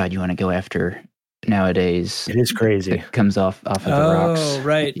peroxide you want to go after nowadays. It is crazy. It comes off of the rocks. Oh,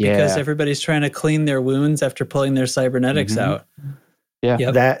 right. Yeah. Because everybody's trying to clean their wounds after pulling their cybernetics out. Yeah.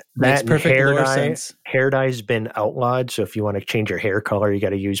 Yep. That makes perfect lore sense. Hair dye's been outlawed, so if you want to change your hair color, you got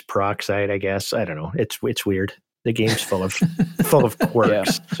to use peroxide, I guess. I don't know. It's weird. The game's full of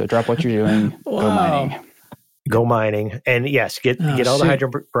quirks. Yeah. So drop what you're doing. Wow. Go mining. And yes, get all the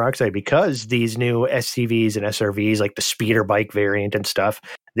hydrogen peroxide, because these new SCVs and SRVs, like the speeder bike variant and stuff,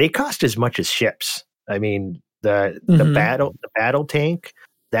 they cost as much as ships. I mean, the battle tank,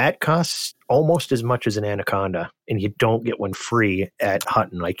 that costs almost as much as an Anaconda, and you don't get one free at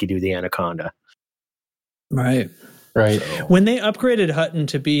Hutton like you do the Anaconda. Right. So. When they upgraded Hutton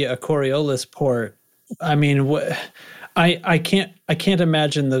to be a Coriolis port, I mean, I can't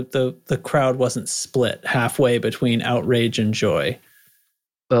imagine the crowd wasn't split halfway between outrage and joy.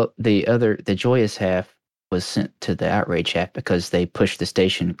 Well, the joyous half was sent to the outrage half because they pushed the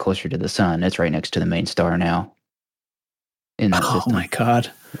station closer to the sun. It's right next to the main star now. In that system. Oh my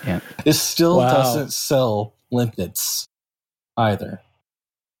God. Yeah. It still doesn't sell limpets either.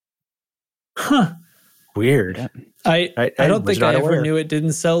 Huh. Weird. Yeah. I don't think I ever knew it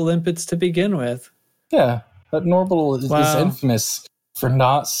didn't sell limpets to begin with. Yeah. But Norbital is infamous for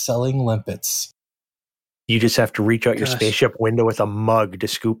not selling limpets. You just have to reach out your spaceship window with a mug to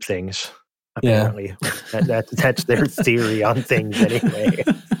scoop things. Apparently, that's their theory on things anyway.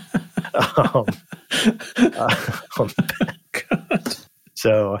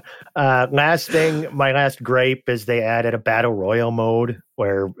 So, last thing, my last gripe is they added a battle royal mode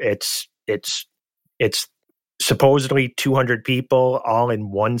where it's supposedly 200 people all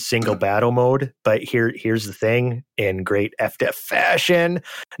in one single battle mode. But here's the thing: in great FDF fashion,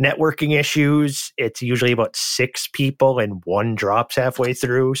 networking issues, it's usually about 6 people and one drops halfway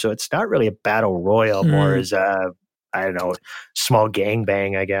through. So it's not really a battle royal, more as a, I don't know, small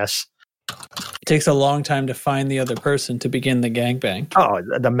gangbang, I guess. It takes a long time to find the other person to begin the gangbang. Oh,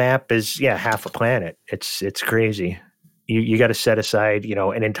 the map is half a planet. It's crazy. you got to set aside,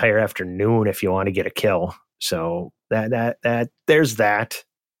 an entire afternoon if you want to get a kill. So that there's that.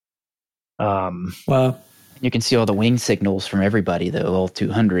 Wow. You can see all the wing signals from everybody, though, all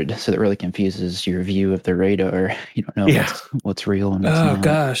 200. So that really confuses your view of the radar. You don't know what's real and what's not.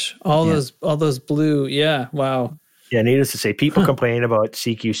 Gosh, all those blue. Yeah, wow. Yeah, needless to say, people complain about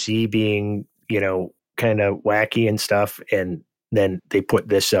CQC being, kind of wacky and stuff, and then they put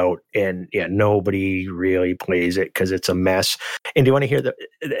this out, and nobody really plays it because it's a mess. And do you want to hear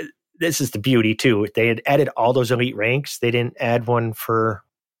this is the beauty too? They had added all those elite ranks. They didn't add one for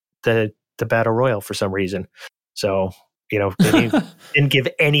the Battle Royal for some reason. So, they didn't give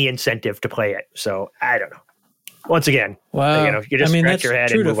any incentive to play it. So I don't know. Once again, wow. You just scratch that's your head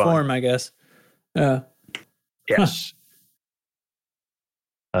true and move to form, on. I guess. Yes.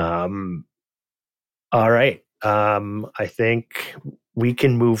 All right. I think we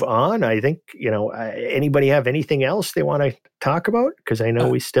can move on. I think, anybody have anything else they want to talk about? Because I know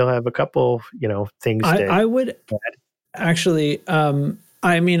we still have a couple, things I would actually,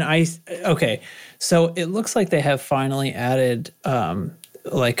 okay. So it looks like they have finally added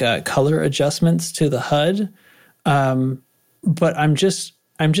color adjustments to the HUD. But I'm just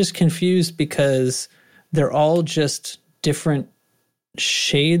confused because they're all just different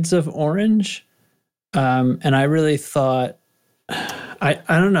shades of orange. And I really thought, I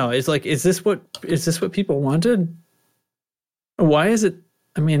don't know. It's like, is this what people wanted? Why is it?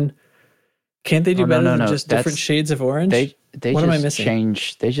 I mean, can't they do better than just different shades of orange? They what just am I missing?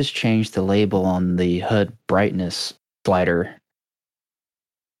 They just changed the label on the HUD brightness slider,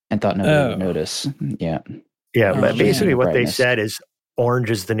 and thought nobody would notice. Yeah. Yeah, but basically what brightness. they said is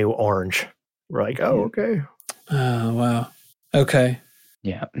orange is the new orange. We're like, okay. Oh wow. Okay.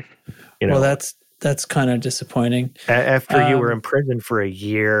 Yeah. Well, that's kind of disappointing. After you were in prison for a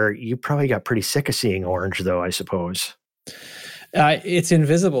year, you probably got pretty sick of seeing orange, though, I suppose. It's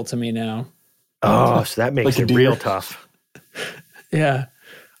invisible to me now. Oh, so that makes it real tough. Yeah.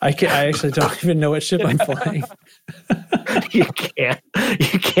 I actually don't even know what ship I'm flying. You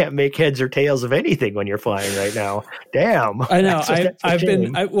can't make heads or tails of anything when you're flying right now. Damn. I know.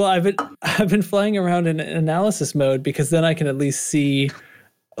 I've been flying around in analysis mode because then I can at least see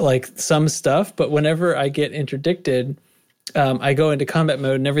like some stuff. But whenever I get interdicted, I go into combat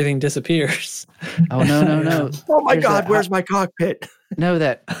mode and everything disappears. Oh no! Oh my God! Where's my cockpit? No,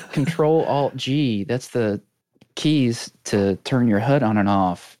 that Control Alt G. That's the keys to turn your HUD on and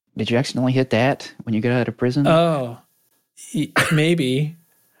off. Did you accidentally hit that when you got out of prison? Oh, maybe.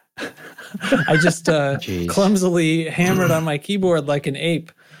 I just clumsily hammered on my keyboard like an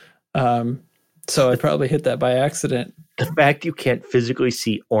ape. So I probably hit that by accident. The fact you can't physically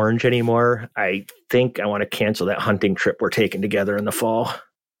see orange anymore, I think I want to cancel that hunting trip we're taking together in the fall.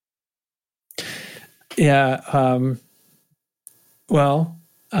 Yeah.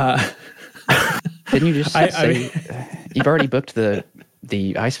 Didn't you just say you've already booked the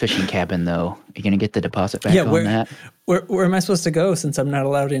ice fishing cabin, though? You're going to get the deposit back on that? Where am I supposed to go since I'm not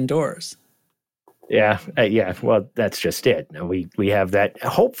allowed indoors? Yeah. Well, that's just it. We have that.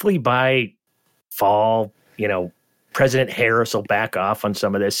 Hopefully by fall, President Harris will back off on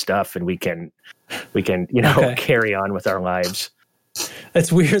some of this stuff, and we can carry on with our lives.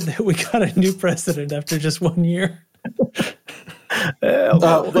 It's weird that we got a new president after just 1 year.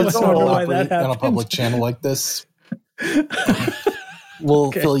 Let's not operate on a public channel like this.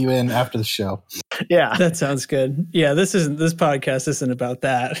 We'll fill you in after the show. Yeah, that sounds good. Yeah, this podcast isn't about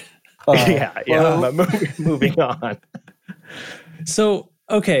that. But moving on. So,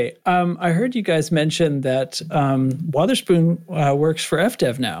 okay, I heard you guys mention that Wotherspoon works for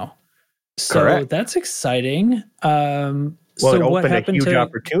FDev now. So correct. That's exciting. It opened a huge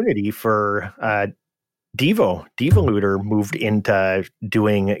opportunity for Devoluter moved into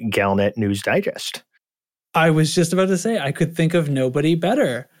doing Galnet News Digest. I was just about to say, I could think of nobody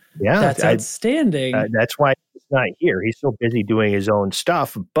better. Yeah. That's outstanding. That's why he's not here. He's so busy doing his own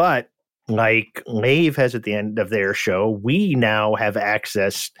stuff. But like Lave has at the end of their show, we now have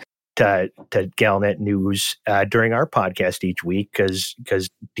access to Galnet News during our podcast each week because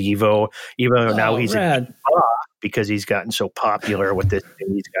Devo, even though now he's in because he's gotten so popular with this thing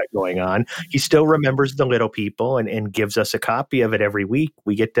he's got going on, he still remembers the little people and gives us a copy of it every week.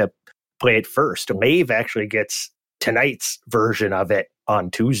 We get to play it first. Lave actually gets tonight's version of it on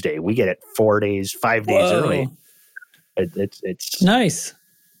Tuesday. We get it 5 days early. It's nice.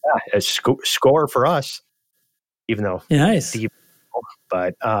 Yeah, a score for us, even though nice.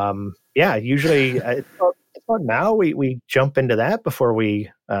 But usually it's about now we jump into that before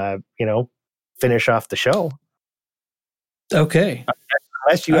we finish off the show. Okay.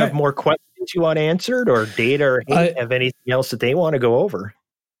 Unless you have more questions questions you want answered, or Data or Hank have anything else that they want to go over?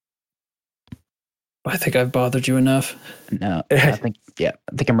 I think I've bothered you enough. No, I think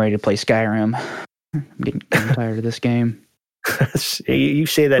I'm ready to play Skyrim. I'm getting tired of this game. You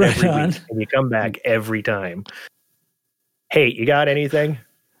say that every Right on. week, and you come back every time. Hey, you got anything?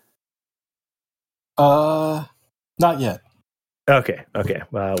 Not yet. Okay.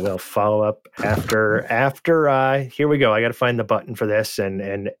 Well, we'll follow up after. Here we go. I got to find the button for this,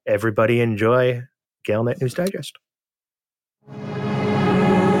 and everybody enjoy Galnet News Digest.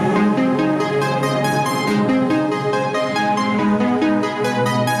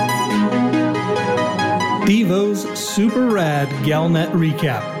 Devo's Super Rad Galnet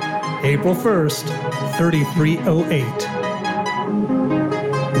Recap, April 1st,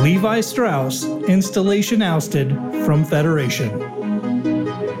 3308. Levi Strauss, installation ousted from Federation.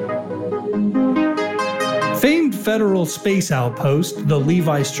 Famed Federal Space Outpost, the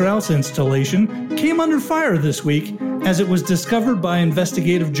Levi Strauss installation, came under fire this week as it was discovered by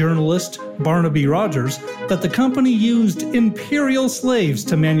investigative journalist Barnaby Rogers that the company used imperial slaves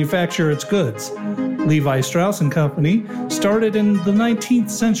to manufacture its goods. Levi Strauss & Company started in the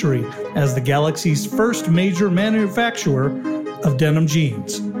 19th century as the galaxy's first major manufacturer of denim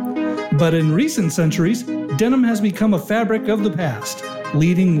jeans. But in recent centuries, denim has become a fabric of the past,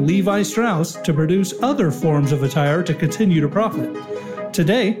 leading Levi Strauss to produce other forms of attire to continue to profit.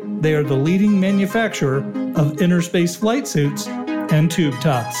 Today, they are the leading manufacturer of inner space flight suits and tube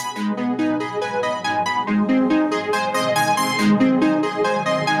tops.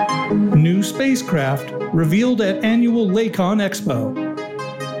 New spacecraft revealed at annual LACON Expo.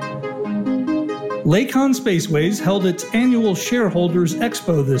 LACON Spaceways held its annual Shareholders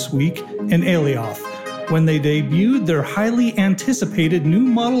Expo this week in Alioth, when they debuted their highly anticipated new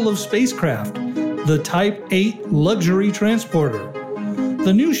model of spacecraft, the Type 8 Luxury Transporter.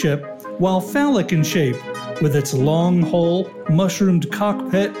 The new ship, while phallic in shape, with its long hull, mushroomed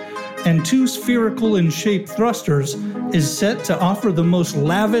cockpit, and two spherical in shape thrusters, is set to offer the most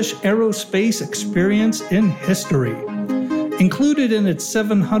lavish aerospace experience in history. Included in its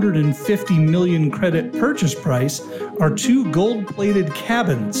 750 million credit purchase price are two gold-plated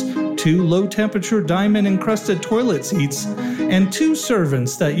cabins, two low-temperature diamond-encrusted toilet seats, and two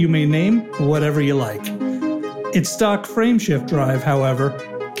servants that you may name whatever you like. Its stock frameshift drive, however,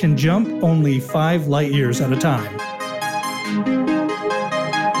 can jump only 5 light years at a time.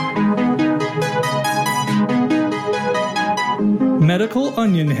 Medical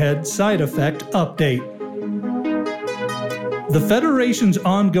onion head side effect update. The Federation's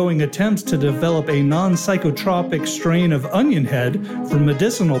ongoing attempts to develop a non-psychotropic strain of onion head for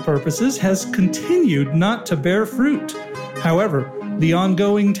medicinal purposes has continued not to bear fruit. However, the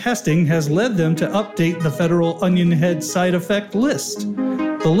ongoing testing has led them to update the federal onion head side effect list.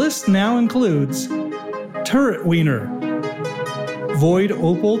 The list now includes turret wiener, void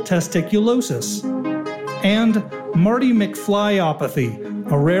opal testiculosis, and Marty McFlyopathy,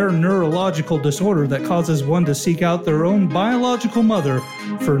 a rare neurological disorder that causes one to seek out their own biological mother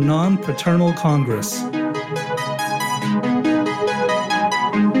for non-paternal congress.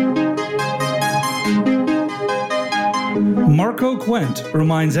 Marco Quent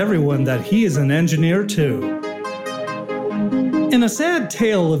reminds everyone that he is an engineer too. In a sad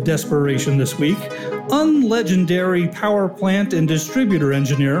tale of desperation this week, unlegendary power plant and distributor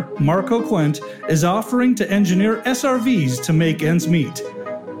engineer Marco Quent is offering to engineer SRVs to make ends meet.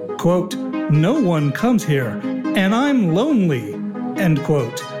 Quote, "No one comes here, and I'm lonely," end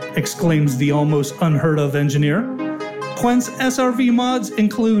quote, exclaims the almost unheard of engineer. Quent's SRV mods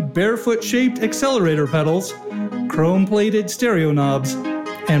include barefoot-shaped accelerator pedals, chrome-plated stereo knobs,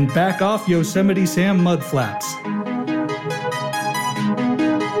 and back-off Yosemite Sam mud flaps.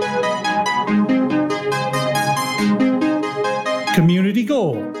 Community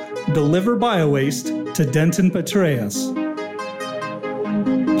goal: deliver biowaste to Denton Petraeus.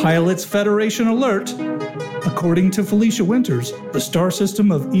 Pilots Federation alert: according to Felicia Winters, the star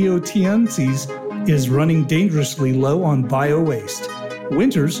system of EOTNCs is running dangerously low on biowaste.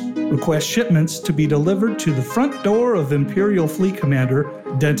 Winters requests shipments to be delivered to the front door of Imperial Fleet Commander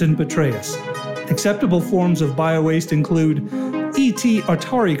Denton Petraeus. Acceptable forms of biowaste include ET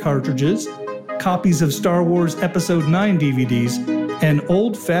Atari cartridges, copies of Star Wars Episode 9 DVDs, and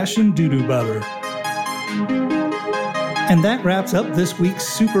old-fashioned doo-doo butter. And that wraps up this week's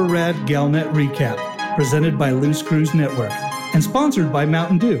Super Rad Galnet Recap, presented by Loose Cruise Network, and sponsored by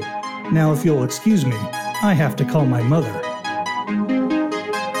Mountain Dew. Now, if you'll excuse me, I have to call my mother.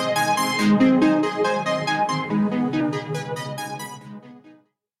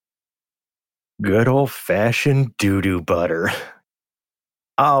 Good old-fashioned doo-doo butter.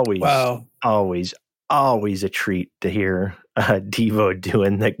 Always, Wow. always a treat to hear Devo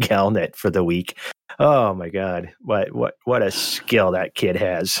doing the Galnet for the week. Oh my God, what a skill that kid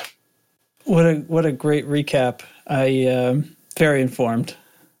has. What a great recap. I very informed.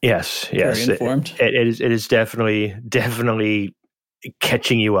 Yes, Very informed. It is definitely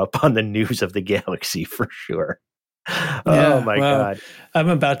catching you up on the news of the galaxy for sure. Oh my God. I'm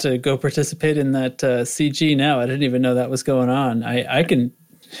about to go participate in that CG now. I didn't even know that was going on. I can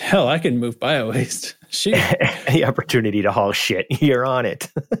move biowaste. Shoot. Any opportunity to haul shit, you're on it.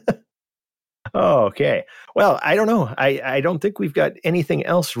 Okay. Well, I don't know. I don't think we've got anything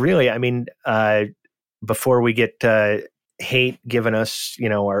else really. I mean, before we get Hate giving us,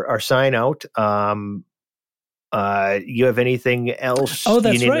 our sign out, you have anything else? Oh,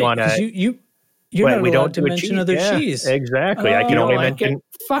 that's you right. Because you're not allowed to mention other cheese. Exactly. I can only mention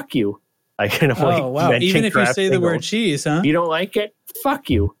fuck you. I can only mention even if you say singles. the word cheese, huh? You don't like it? Fuck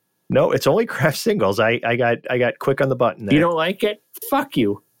you. No, it's only craft singles. I got quick on the button there. You don't like it? Fuck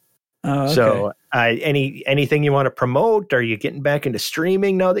you. Oh, okay. So, anything you want to promote? Are you getting back into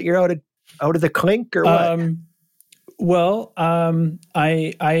streaming now that you're out of the clink or what?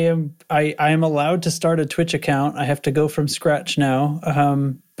 I am allowed to start a Twitch account. I have to go from scratch now.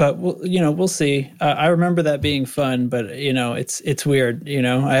 But we'll see. I remember that being fun, but it's weird.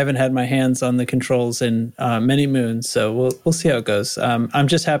 I haven't had my hands on the controls in many moons, so we'll see how it goes. I'm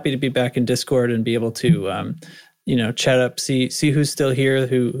just happy to be back in Discord and be able to chat up, see who's still here,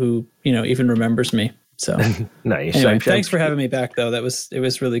 who even remembers me. So nice. Anyway, thanks for having me back, though. It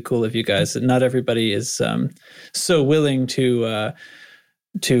was really cool of you guys. Not everybody is so willing to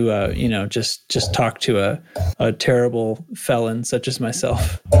just talk to a terrible felon such as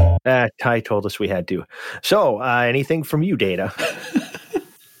myself. Ty told us we had to. So anything from you, Data?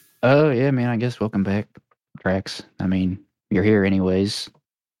 Oh yeah, man. I guess welcome back, Trax. I mean, you're here anyways.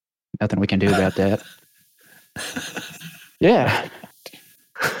 Nothing we can do about that. Yeah.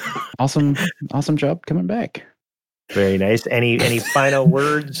 Awesome job coming back. Very nice. Any final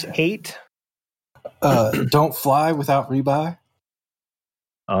words, Hate? Don't fly without rebuy.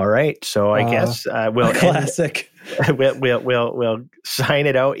 All right. So I guess we'll classic. We'll sign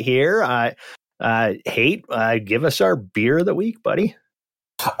it out here. Hate, give us our beer of the week, buddy.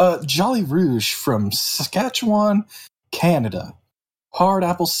 Jolly Rouge from Saskatchewan, Canada. Hard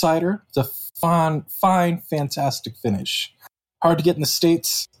apple cider. It's a fine, fantastic finish. Hard to get in the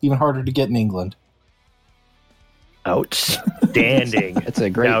States, even harder to get in England. Outstanding. It's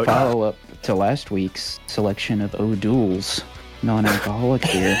a great follow-up to last week's selection of O'Doul's non-alcoholic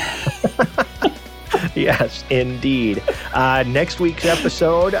beer. Yes, indeed. Next week's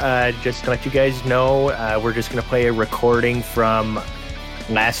episode, just to let you guys know, we're just going to play a recording from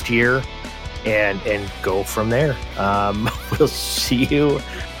last year and go from there. We'll see you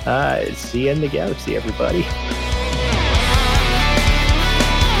in the galaxy, everybody.